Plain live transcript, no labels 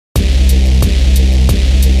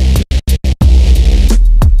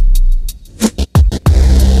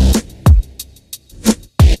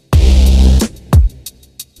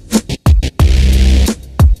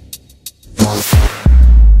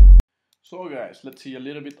guys, let's see a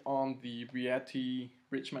little bit on the Beatie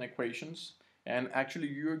Bridgeman equations. And actually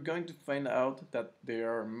you're going to find out that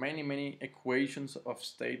there are many equations of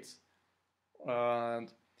states,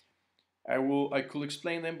 and I could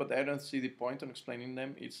explain them, but I don't see the point on explaining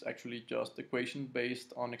them. It's actually just equation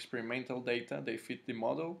based on experimental data. They fit the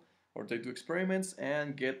model, or they do experiments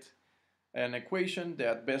and get an equation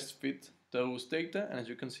that best fit those data. And as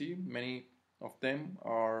you can see, many of them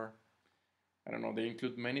are, I don't know, they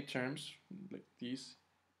include many terms like this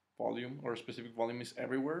volume, or specific volume is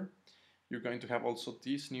everywhere. You're going to have also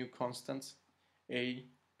these new constants A,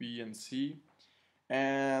 B, and C.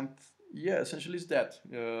 And yeah, essentially it's that.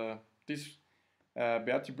 This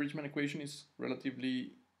Beatie Bridgeman equation is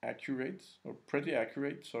relatively accurate, or pretty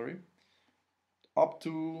accurate, sorry, up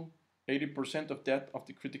to 80% of that of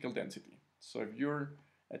the critical density. So if you're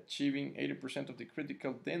achieving 80% of the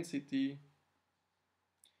critical density,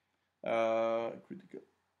 you're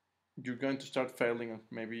going to start failing.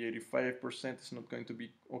 Maybe 85% is not going to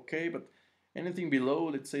be okay, but anything below,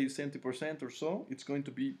 let's say 70% or so, it's going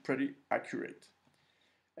to be pretty accurate.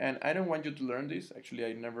 And I don't want you to learn this. Actually,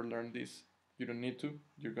 I never learned this. You don't need to.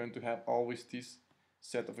 You're going to have always this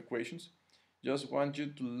set of equations. Just want you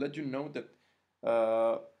to let you know that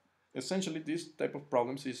essentially this type of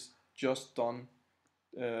problems is just don't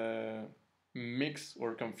mix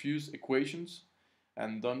or confuse equations,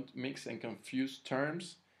 and don't mix and confuse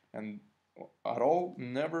terms, and at all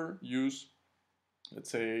never use, let's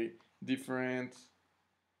say, different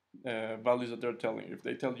values that they're telling you. If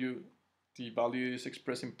they tell you the value is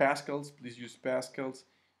expressed in pascals, please use pascals.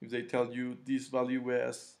 If they tell you this value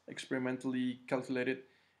was experimentally calculated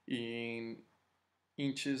in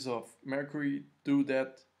inches of mercury, do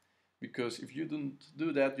that, because if you don't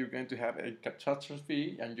do that, you're going to have a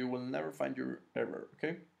catastrophe and you will never find your error,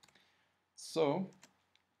 okay? So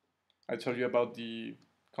I told you about the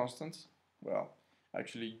constants. Well,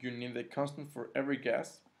 actually you need a constant for every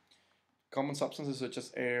gas. Common substances such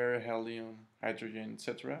as air, helium, hydrogen,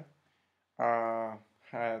 etc. are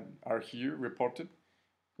here reported.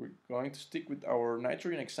 We're going to stick with our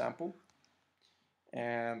nitrogen example,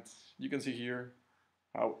 and you can see here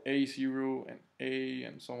how A0 and A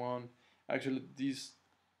and so on. Actually, these,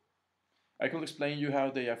 I could explain you how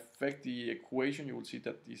they affect the equation. You will see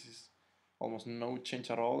that this is almost no change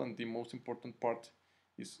at all, and the most important part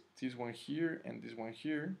is this one here and this one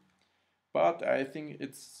here. But I think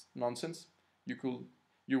it's nonsense.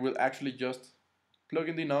 You will actually just plug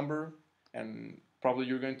in the number, and probably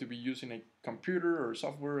you're going to be using a computer or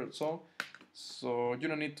software or so you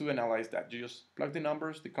don't need to analyze that. You just plug the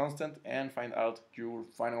numbers, the constant, and find out your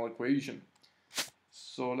final equation.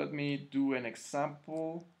 So let me do an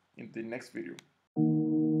example in the next video.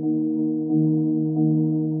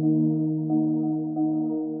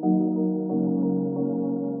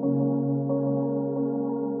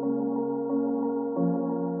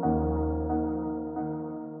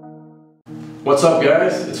 What's up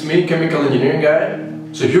guys, it's me, Chemical Engineering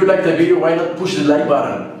Guy. So if you like the video, why not push the like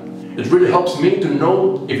button? It really helps me to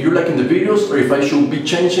know if you're liking the videos, or if I should be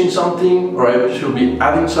changing something, or I should be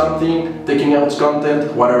adding something, taking out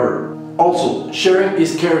content, whatever. Also, sharing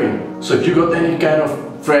is caring. So if you got any kind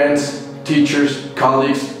of friends, teachers,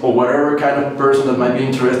 colleagues, or whatever kind of person that might be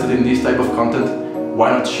interested in this type of content,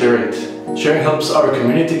 why not share it? Sharing helps our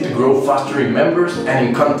community to grow faster in members and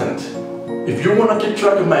in content. If you want to keep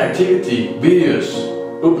track of my activity, videos,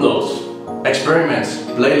 uploads, experiments,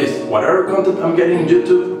 playlists, whatever content I'm getting on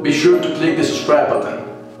YouTube, be sure to click the subscribe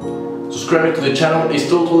button. Subscribing to the channel is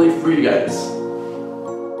totally free, guys.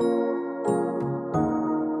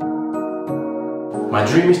 My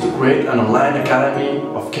dream is to create an online academy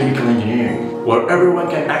of chemical engineering, where everyone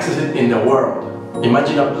can access it in the world.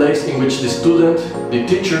 Imagine a place in which the student, the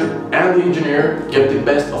teacher, and the engineer get the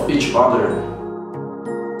best of each other.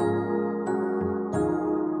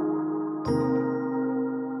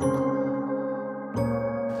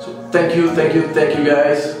 Thank you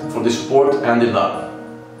guys for the support and the love.